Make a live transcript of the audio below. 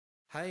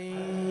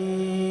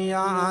حي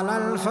على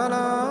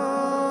الفلاح.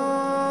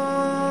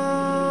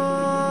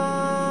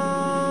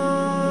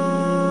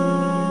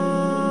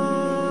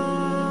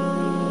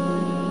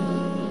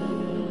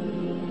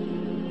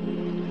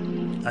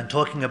 And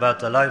talking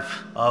about the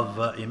life of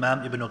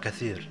Imam Ibn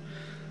Kathir,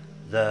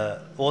 the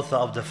author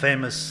of the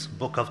famous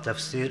book of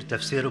Tafsir,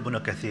 Tafsir Ibn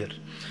Kathir.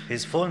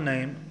 His full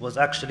name was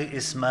actually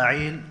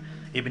Ismail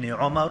Ibn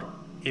Umar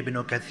Ibn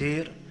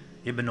Kathir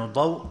Ibn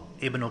Daw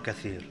Ibn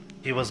Kathir.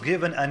 He was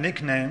given a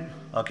nickname,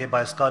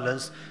 by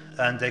scholars,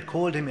 and they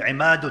called him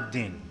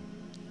Imaduddin,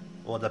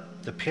 or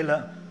the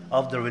pillar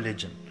of the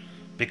religion,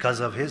 because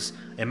of his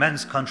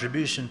immense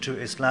contribution to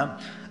Islam,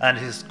 and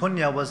his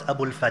kunya was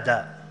Abu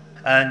al-Fada.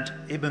 And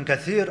Ibn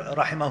Kathir,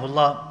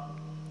 rahimahullah,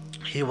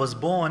 he was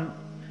born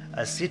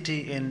a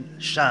city in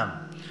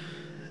Sham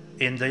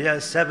in the year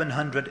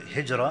 700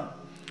 Hijrah,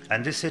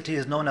 and this city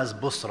is known as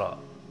Busra.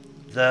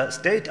 The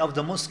state of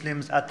the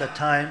Muslims at the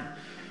time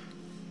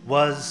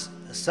was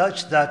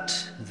such that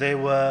they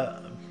were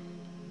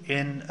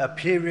in a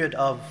period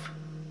of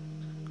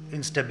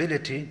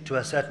instability to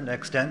a certain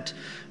extent,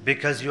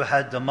 because you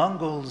had the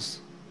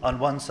Mongols on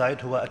one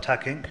side who were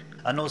attacking,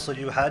 and also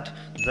you had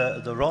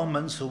the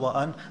Romans who were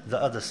on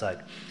the other side.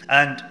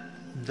 And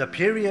the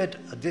period,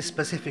 this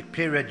specific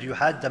period, you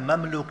had the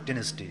Mamluk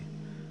dynasty.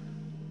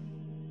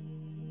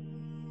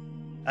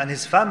 And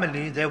his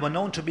family, they were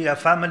known to be a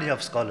family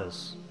of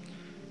scholars.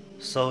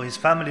 So his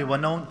family were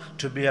known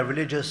to be a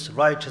religious,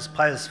 righteous,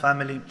 pious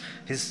family.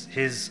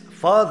 His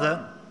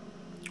father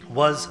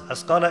was a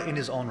scholar in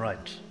his own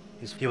right.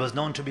 He was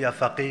known to be a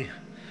faqih,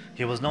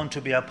 he was known to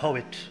be a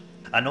poet,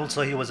 and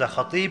also he was a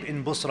khatib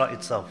in Busra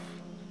itself.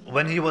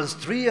 When he was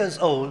 3 years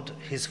old,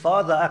 his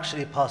father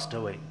actually passed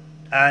away.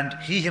 And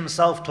he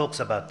himself talks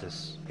about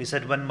this. He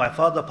said, when my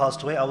father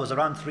passed away, I was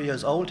around 3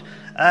 years old,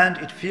 and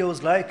it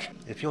feels like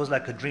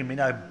a dream.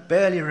 I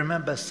barely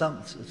remember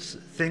some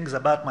things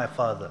about my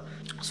father.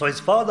 So his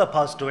father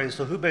passed away,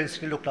 so who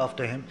basically looked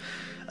after him?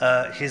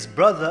 His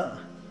brother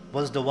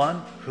was the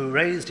one who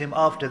raised him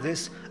after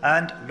this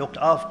and looked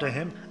after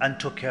him and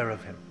took care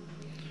of him.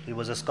 He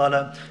was a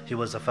scholar, he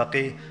was a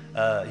faqih,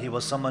 he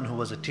was someone who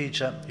was a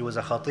teacher, he was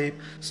a khatib.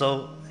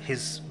 So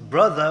his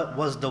brother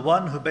was the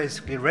one who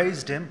basically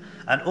raised him,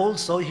 and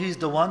also he's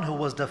the one who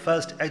was the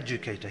first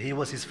educator. He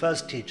was his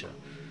first teacher.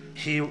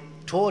 He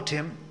taught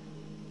him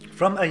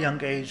from a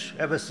young age,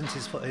 ever since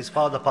his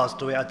father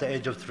passed away at the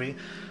age of 3.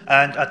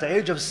 And at the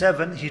age of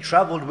 7, he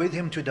traveled with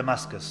him to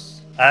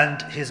Damascus.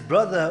 And his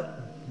brother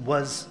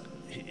was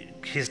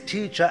his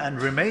teacher and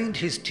remained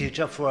his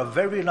teacher for a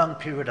very long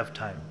period of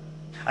time.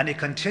 And he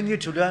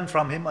continued to learn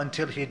from him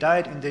until he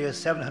died in the year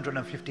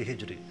 750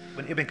 Hijri,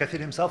 when Ibn Kathir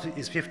himself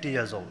is 50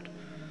 years old.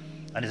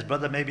 And his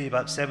brother maybe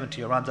about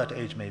 70, around that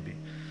age maybe.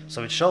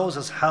 So it shows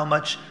us how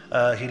much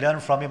he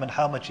learned from him, and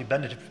how much he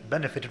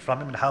benefited from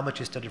him, and how much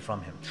he studied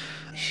from him.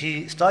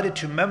 He started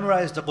to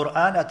memorize the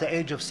Quran at the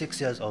age of 6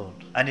 years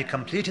old, and he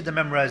completed the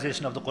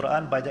memorization of the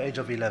Quran by the age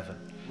of 11.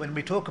 When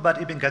we talk about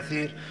Ibn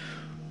Kathir,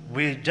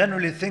 we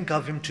generally think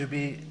of him to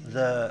be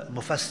the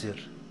Mufassir.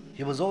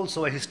 He was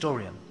also a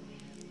historian,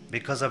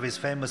 because of his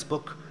famous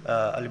book,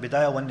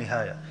 Al-Bidayah wa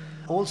Nihaya.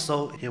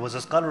 Also, he was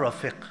a scholar of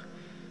fiqh,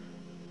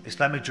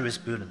 Islamic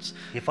jurisprudence.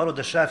 He followed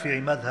the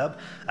Shafi'i madhab,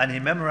 and he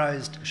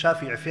memorized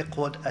Shafi'i fiqh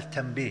called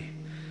At-Tanbih.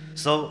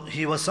 So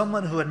he was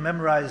someone who had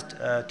memorized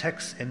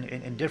texts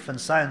in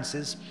different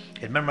sciences.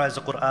 He had memorized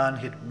the Quran,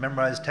 he had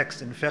memorized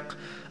texts in fiqh,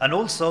 and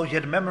also he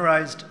had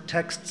memorized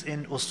texts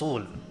in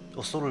usul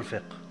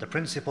al-fiqh, the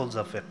principles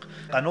of fiqh,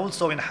 and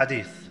also in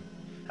hadith.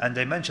 And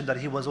they mentioned that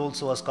he was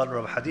also a scholar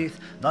of hadith,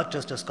 not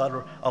just a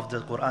scholar of the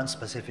Quran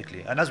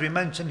specifically. And as we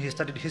mentioned, he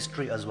studied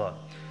history as well.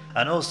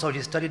 And also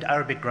he studied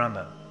Arabic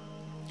grammar.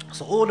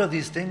 So all of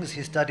these things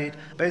he studied,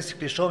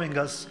 basically showing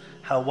us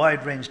how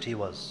wide-ranged he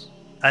was.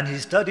 And he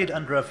studied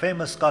under a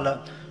famous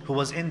scholar who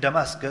was in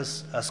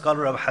Damascus, a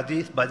scholar of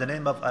hadith by the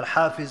name of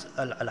Al-Hafiz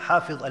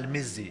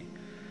Al-Mizzi.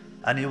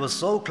 And he was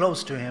so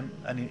close to him,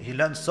 and he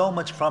learned so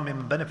much from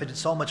him, benefited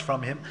so much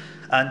from him.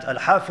 And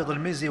Al-Hafiz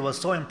Al-Mizzi was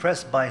so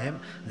impressed by him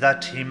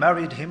that he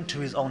married him to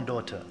his own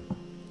daughter.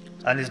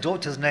 And his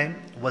daughter's name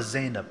was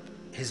Zainab.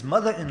 His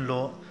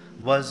mother-in-law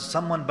was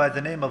someone by the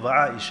name of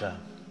Aisha.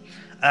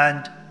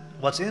 And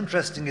what's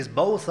interesting is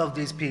both of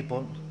these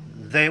people,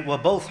 they were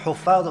both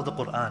Huffaz of the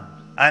Quran.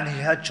 And he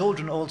had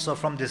children also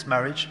from this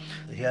marriage.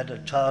 He had a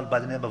child by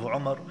the name of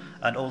Umar,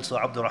 and also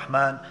Abdul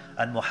Rahman,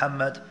 and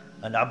Muhammad,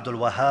 and Abdul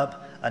Wahhab,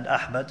 and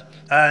Ahmad.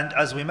 And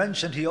as we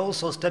mentioned, he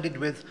also studied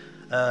with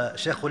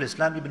Shaykh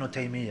al-Islam Ibn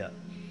Taymiyyah.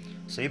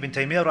 So Ibn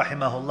Taymiyyah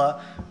rahimahullah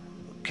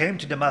came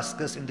to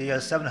Damascus in the year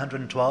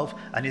 712,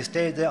 and he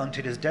stayed there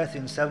until his death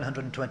in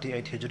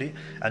 728 Hijri.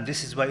 And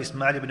this is why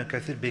Ismail Ibn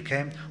Kathir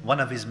became one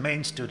of his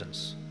main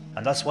students.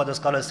 And that's why the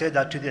scholars say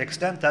that to the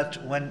extent that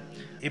when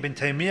Ibn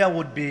Taymiyyah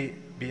would be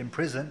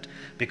imprisoned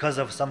because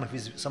of some of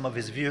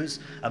his views,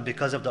 and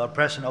because of the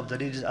oppression of the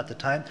leaders at the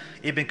time,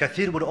 Ibn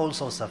Kathir would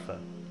also suffer,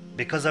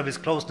 because of his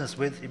closeness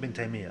with Ibn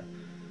Taymiyyah.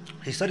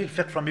 He studied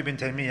fiqh from Ibn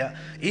Taymiyyah,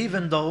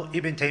 even though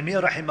Ibn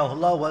Taymiyyah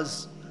rahimahullah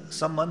was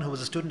someone who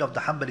was a student of the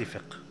Hanbali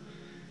fiqh.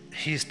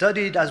 He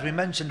studied, as we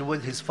mentioned,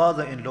 with his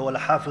father-in-law,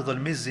 Al-Hafiz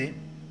al-Mizzi.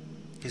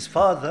 His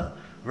father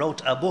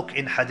wrote a book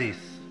in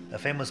hadith, a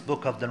famous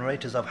book of the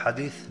narrators of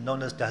hadith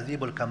known as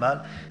Tahdhib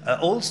al-Kamal.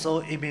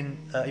 Also, Ibn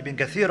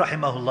Kathir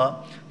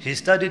rahimahullah, he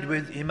studied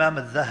with Imam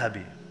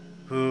al-Dhahabi,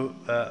 who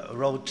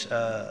wrote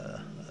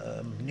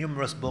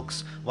numerous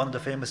books. One of the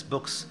famous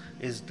books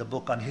is the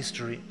book on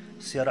history,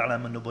 Siyar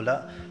A'lam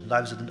al-Nubala,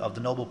 Lives of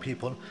the Noble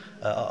People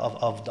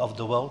of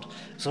the world.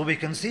 So we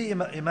can see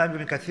Imam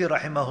Ibn Kathir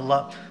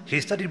rahimahullah, he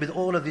studied with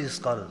all of these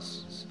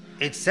scholars.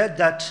 It's said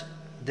that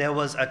there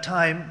was a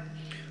time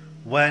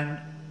when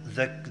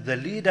the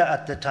leader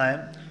at the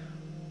time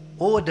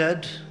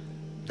ordered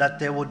that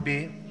there would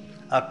be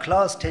a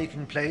class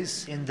taking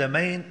place in the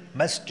main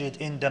masjid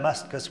in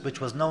Damascus,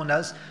 which was known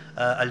as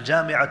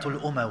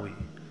Al-Jami'atul Umawi.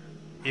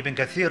 Ibn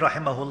Kathir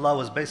rahimahullah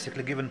was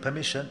basically given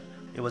permission.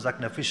 It was like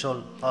an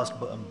official asked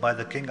by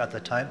the king at the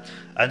time,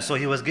 and so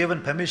he was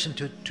given permission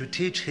to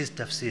teach his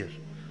tafsir.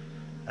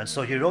 And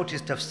so he wrote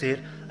his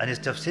tafsir, and his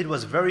tafsir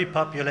was very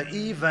popular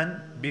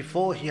even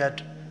before he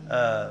had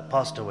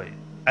passed away.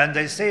 And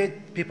they say,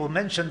 people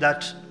mention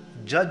that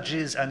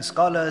judges and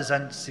scholars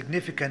and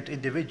significant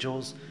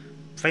individuals,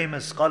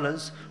 famous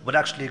scholars, would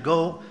actually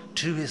go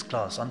to his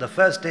class. On the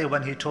first day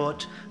when he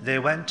taught, they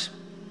went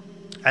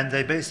and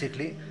they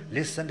basically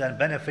listened and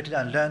benefited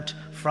and learnt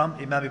from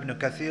Imam Ibn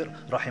Kathir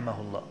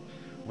rahimahullah,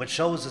 which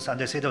shows us, and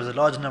they say there was a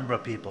large number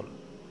of people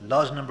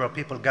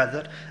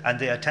gathered, and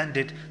they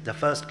attended the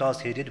first class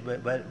he did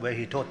where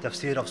he taught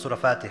tafsir of Surah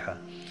Fatiha.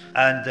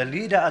 And the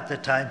leader at the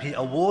time, he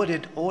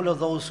awarded all of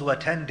those who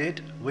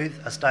attended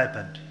with a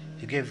stipend.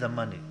 He gave them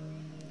money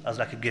as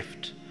like a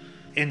gift.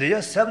 In the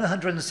year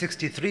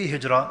 763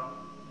 Hijrah,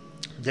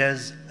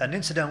 there's an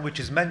incident which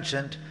is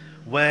mentioned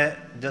where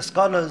the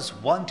scholars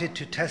wanted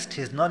to test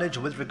his knowledge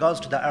with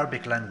regards to the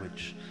Arabic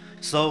language.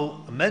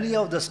 So many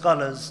of the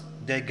scholars,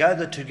 they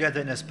gathered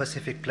together in a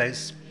specific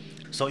place.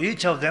 So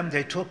each of them,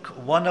 they took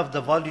one of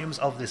the volumes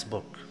of this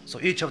book. So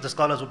each of the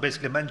scholars would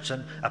basically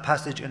mention a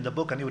passage in the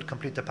book, and he would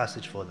complete the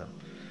passage for them,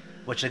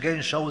 which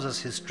again shows us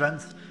his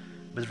strength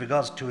with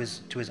regards to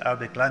his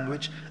Arabic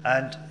language,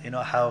 and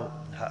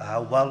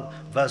how well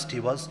versed he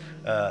was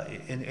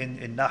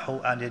in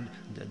Nahu and in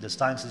the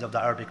sciences of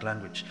the Arabic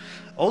language.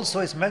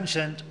 Also, it's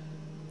mentioned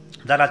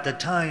that at the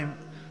time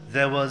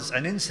there was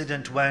an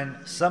incident when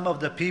some of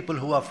the people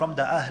who are from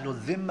the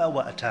Ahlul Dhimma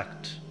were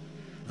attacked.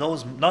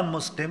 Those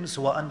non-Muslims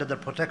who are under the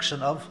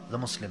protection of the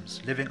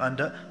Muslims, living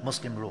under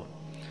Muslim rule.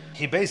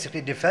 He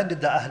basically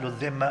defended the Ahlul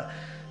Dhimma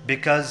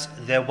because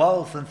their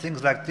wealth and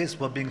things like this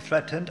were being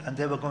threatened and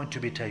they were going to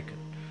be taken.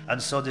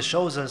 And so this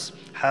shows us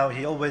how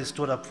he always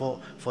stood up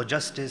for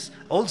justice.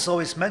 Also,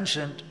 it's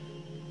mentioned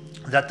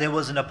that there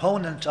was an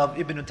opponent of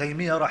Ibn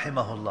Taymiyyah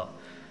rahimahullah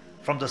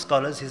from the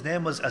scholars. His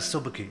name was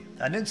As-Subki.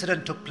 An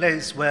incident took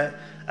place where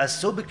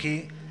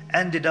As-Subki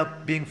ended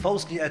up being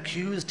falsely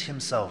accused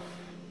himself.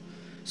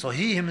 So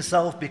he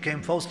himself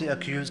became falsely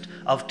accused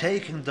of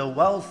taking the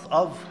wealth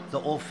of the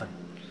orphan.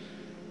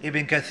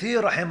 Ibn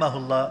Kathir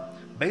rahimahullah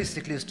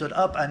basically stood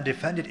up and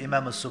defended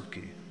Imam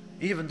As-Subki,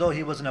 even though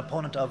he was an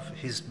opponent of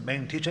his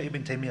main teacher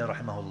Ibn Taymiyyah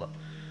rahimahullah.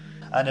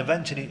 And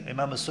eventually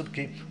Imam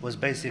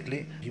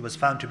As-Subki he was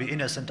found to be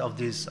innocent of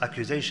these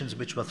accusations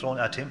which were thrown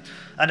at him.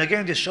 And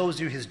again, this shows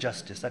you his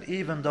justice, that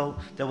even though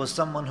there was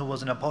someone who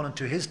was an opponent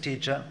to his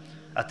teacher,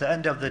 at the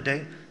end of the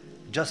day,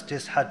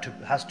 justice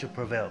has to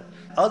prevail.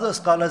 Other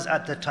scholars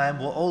at the time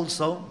were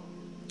also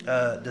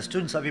the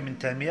students of Ibn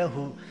Taymiyyah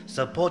who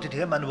supported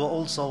him, and were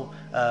also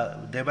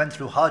they went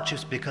through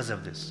hardships because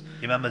of this.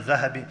 Imam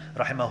al-Dhahabi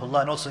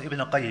rahimahullah, and also Ibn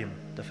Qayyim,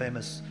 the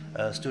famous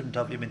student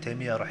of Ibn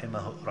Taymiyyah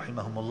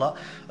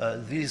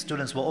rahimahullah. These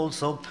students were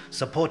also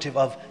supportive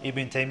of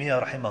Ibn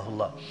Taymiyyah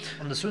rahimahullah.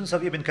 And the students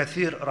of Ibn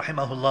Kathir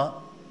rahimahullah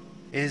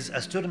is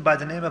a student by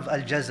the name of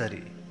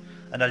Al-Jazari.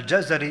 And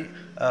Al-Jazari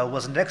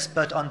was an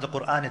expert on the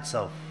Quran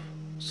itself.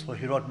 So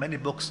he wrote many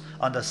books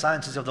on the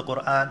sciences of the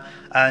Quran,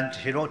 and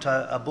he wrote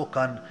a book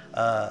on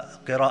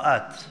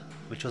qira'at,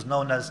 which was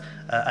known as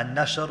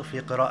An-Nashr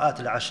fi Qira'at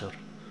al-Ashr.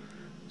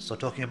 So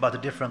talking about the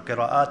different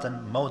qira'at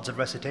and modes of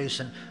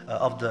recitation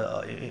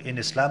in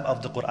Islam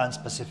of the Quran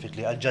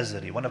specifically.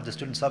 Al-Jazari, one of the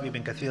students of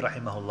Ibn Kathir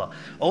rahimahullah.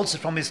 Also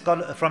from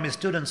his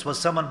students was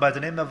someone by the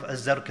name of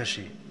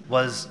Az-Zarkashi,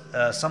 was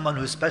someone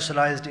who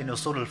specialized in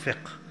usul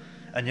al-fiqh,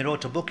 and he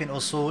wrote a book in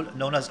usul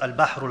known as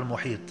Al-Bahr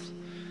al-Muhit.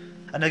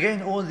 And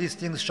again, all these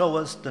things show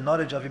us the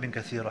knowledge of Ibn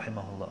Kathir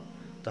rahimahullah.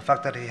 The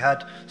fact that he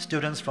had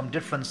students from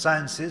different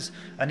sciences,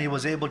 and he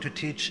was able to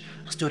teach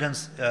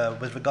students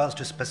with regards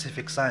to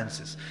specific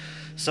sciences.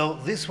 So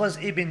this was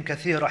Ibn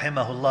Kathir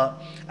rahimahullah.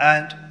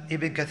 And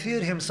Ibn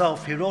Kathir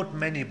himself, he wrote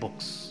many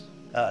books.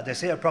 They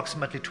say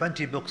approximately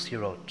 20 books he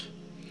wrote.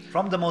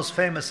 From the most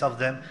famous of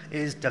them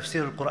is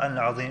Tafsir al-Quran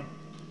al-Azim,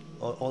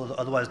 or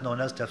otherwise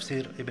known as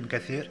Tafsir Ibn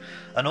Kathir.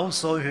 And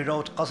also he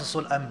wrote Qasas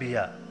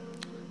al-Anbiya,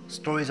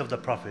 stories of the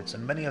prophets,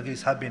 and many of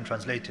these have been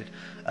translated.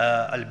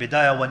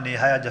 Al-Bidayah wa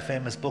Nihaya, the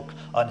famous book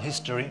on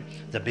history,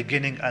 the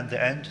beginning and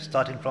the end,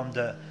 starting from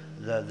the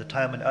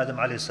time when Adam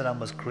alayhi salam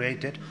was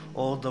created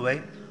all the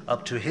way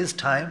up to his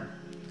time,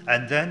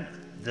 and then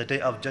the Day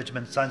of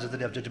Judgment, signs of the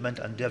Day of Judgment,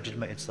 and Day of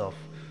Judgment itself.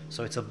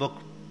 So it's a book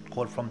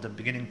called From the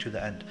Beginning to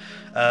the End.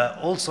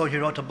 Also, he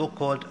wrote a book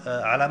called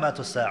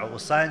Alamatu Sa'a, or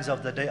Signs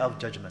of the Day of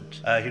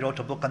Judgment. He wrote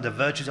a book on the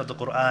virtues of the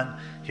Quran.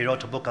 He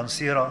wrote a book on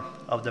Seerah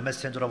of the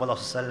Messenger of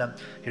Allah.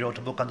 He wrote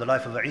a book on the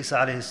life of Isa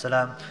alayhi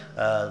salam,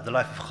 the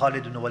life of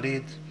Khalid ibn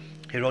Walid.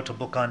 He wrote a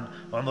book on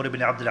Umar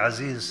ibn Abdul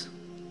Aziz,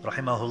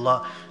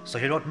 rahimahullah. So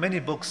he wrote many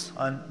books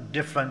on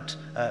different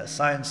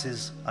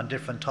sciences, on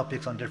different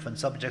topics, on different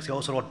subjects. He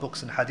also wrote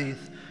books in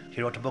hadith.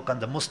 He wrote a book on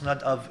the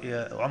Musnad of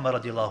Umar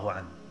radiallahu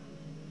anhu.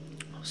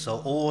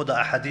 So all the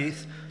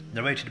ahadith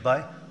narrated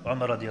by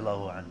Umar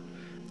radiallahu anhu.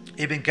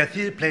 Ibn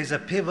Kathir plays a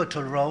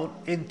pivotal role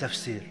in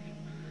tafsir,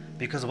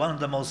 because one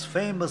of the most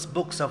famous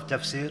books of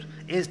tafsir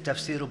is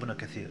Tafsir Ibn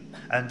Kathir.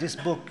 And this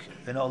book,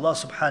 Allah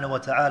subhanahu wa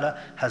ta'ala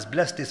has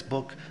blessed this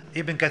book.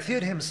 Ibn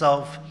Kathir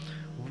himself,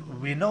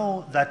 we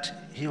know that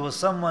he was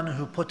someone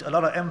who put a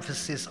lot of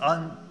emphasis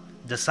on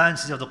the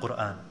sciences of the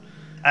Quran.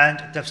 And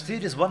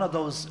tafsir is one of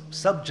those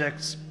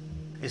subjects,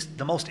 it's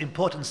the most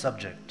important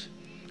subject.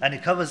 And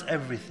it covers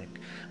everything,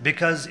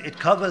 because it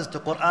covers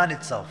the Quran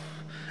itself.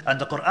 And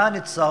the Quran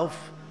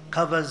itself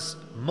covers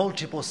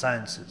multiple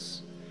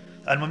sciences.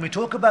 And when we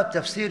talk about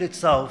tafsir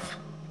itself,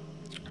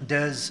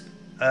 there's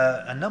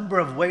a number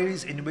of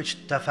ways in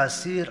which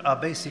tafasir are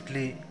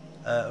basically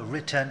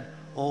written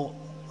or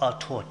are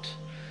taught.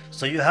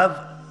 So you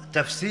have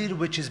tafsir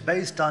which is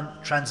based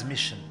on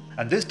transmission.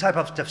 And this type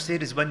of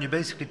tafsir is when you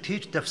basically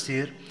teach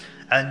tafsir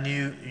and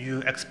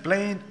you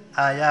explain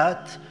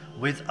ayat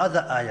with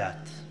other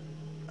ayat.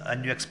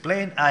 And you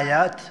explain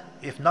ayat,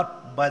 if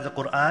not by the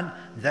Quran,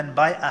 then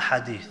by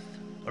ahadith.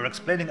 Or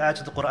explaining ayat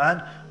of the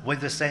Quran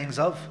with the sayings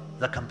of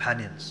the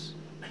companions.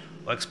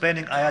 Or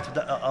explaining ayat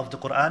of the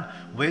Quran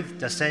with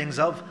the sayings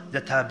of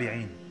the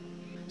tabi'een.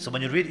 So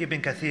when you read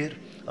Ibn Kathir,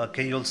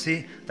 okay, you'll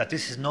see that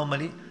this is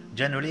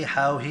generally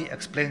how he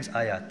explains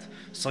ayat.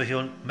 So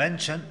he'll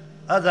mention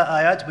other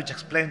ayat which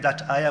explain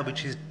that ayah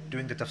which he's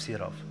doing the tafsir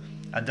of.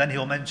 And then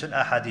he'll mention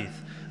ahadith.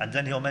 And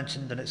then he'll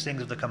mention the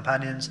sayings of the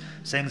companions,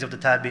 sayings of the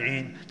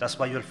tabi'een. That's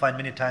why you'll find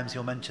many times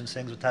he'll mention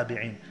sayings of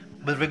tabi'een.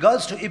 With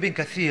regards to Ibn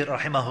Kathir,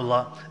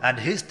 rahimahullah, and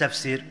his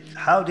tafsir,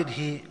 how did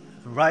he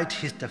write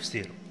his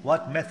tafsir?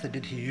 What method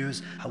did he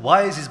use?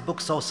 Why is his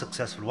book so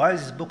successful? Why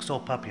is his book so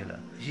popular?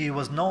 He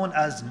was known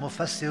as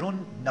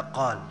Mufassirun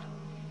Naqal.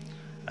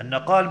 And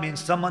Naqal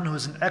means someone who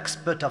is an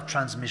expert of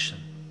transmission.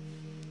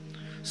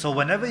 So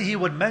whenever he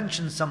would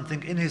mention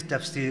something in his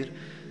tafsir,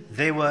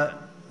 they were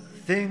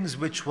things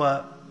which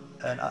were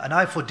an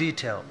eye for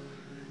detail,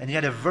 and he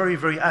had a very,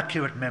 very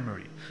accurate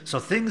memory. So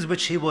things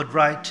which he would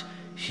write,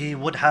 he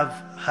would have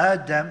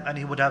heard them and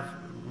he would have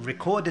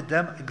recorded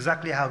them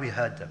exactly how he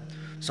heard them.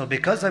 So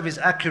because of his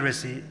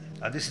accuracy,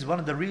 this is one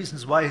of the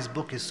reasons why his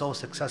book is so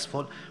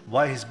successful,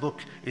 why his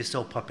book is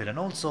so popular. And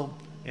also,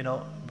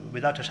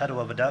 without a shadow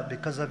of a doubt,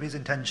 because of his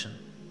intention.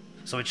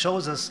 So it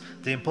shows us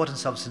the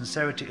importance of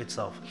sincerity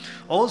itself.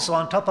 Also,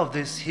 on top of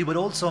this, he would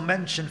also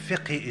mention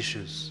fiqhi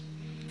issues.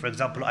 For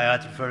example,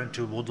 ayat referring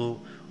to wudu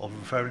or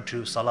referring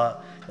to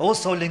salah.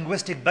 Also,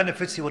 linguistic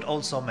benefits he would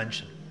also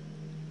mention.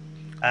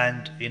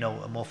 And,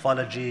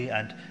 morphology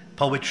and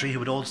poetry he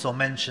would also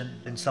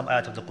mention in some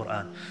ayat of the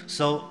Quran.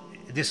 So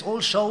this all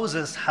shows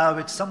us how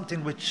it's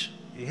something which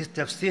his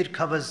tafsir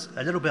covers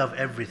a little bit of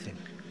everything.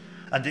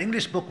 And the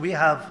English book we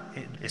have,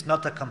 it's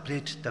not the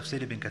complete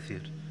Tafsir Ibn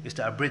Kathir. It's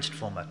the abridged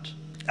format.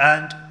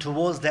 And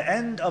towards the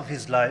end of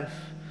his life,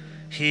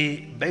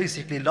 he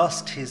basically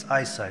lost his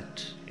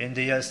eyesight. In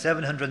the year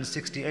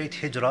 768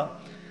 Hijrah,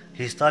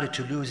 he started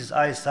to lose his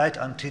eyesight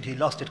until he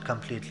lost it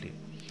completely.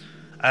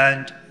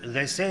 And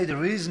they say the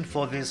reason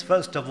for this,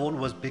 first of all,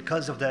 was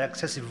because of the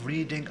excessive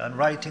reading and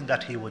writing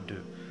that he would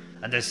do.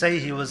 And they say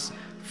he was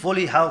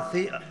fully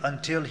healthy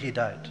until he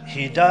died.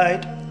 He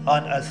died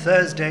on a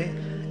Thursday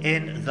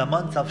in the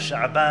month of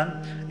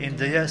Sha'ban in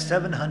the year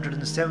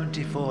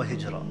 774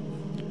 Hijrah.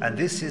 And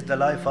this is the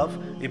life of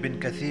Ibn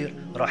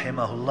Kathir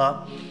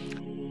rahimahullah.